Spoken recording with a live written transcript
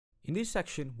In this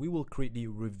section, we will create the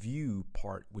review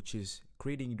part, which is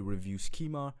creating the review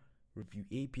schema, review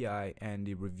API, and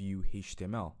the review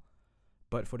HTML.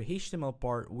 But for the HTML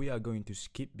part, we are going to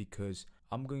skip because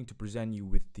I'm going to present you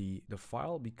with the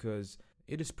file, because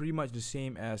it is pretty much the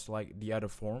same as like the other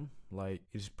form. Like,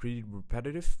 it's pretty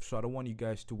repetitive, so I don't want you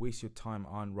guys to waste your time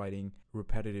on writing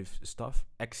repetitive stuff,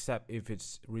 except if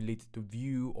it's related to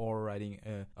view or writing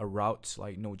a routes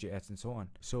like Node.js and so on.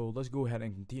 So let's go ahead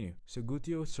and continue. So go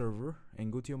to your server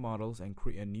and go to your models and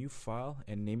create a new file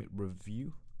and name it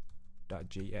review.js.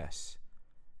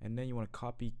 And then you want to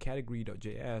copy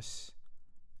category.js,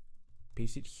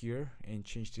 paste it here and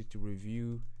change it to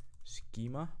review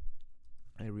schema,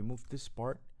 and remove this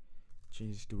part,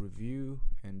 change it to review,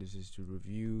 and this is to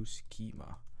review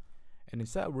schema. And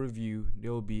inside review,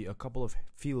 there will be a couple of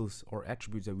fields or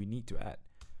attributes that we need to add,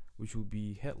 which will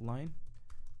be headline,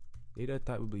 data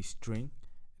type will be string,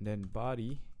 and then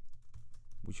body,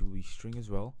 which will be string as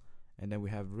well, and then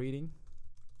we have rating,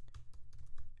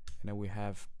 and then we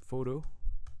have photo,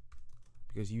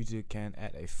 because user can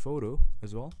add a photo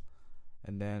as well,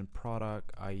 and then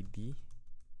product ID,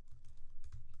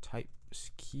 type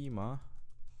schema,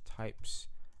 types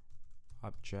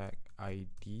object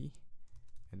ID,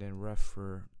 and then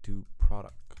refer to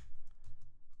product.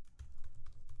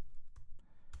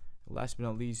 Last but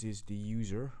not least is the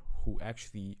user who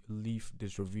actually leave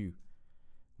this review,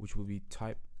 which will be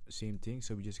type same thing.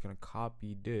 So we're just gonna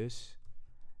copy this,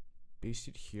 paste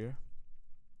it here,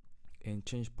 and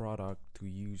change product to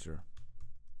user.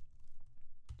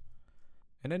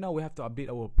 And then now we have to update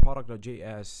our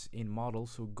product.js in model.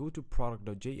 So go to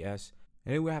product.js,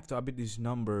 and then we have to update this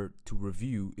number to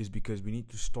review, is because we need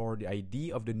to store the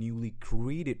ID of the newly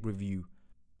created review.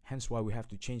 Hence why we have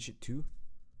to change it to,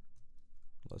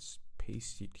 let's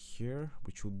paste it here,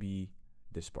 which will be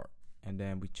this part. And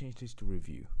then we change this to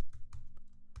review.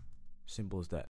 Simple as that.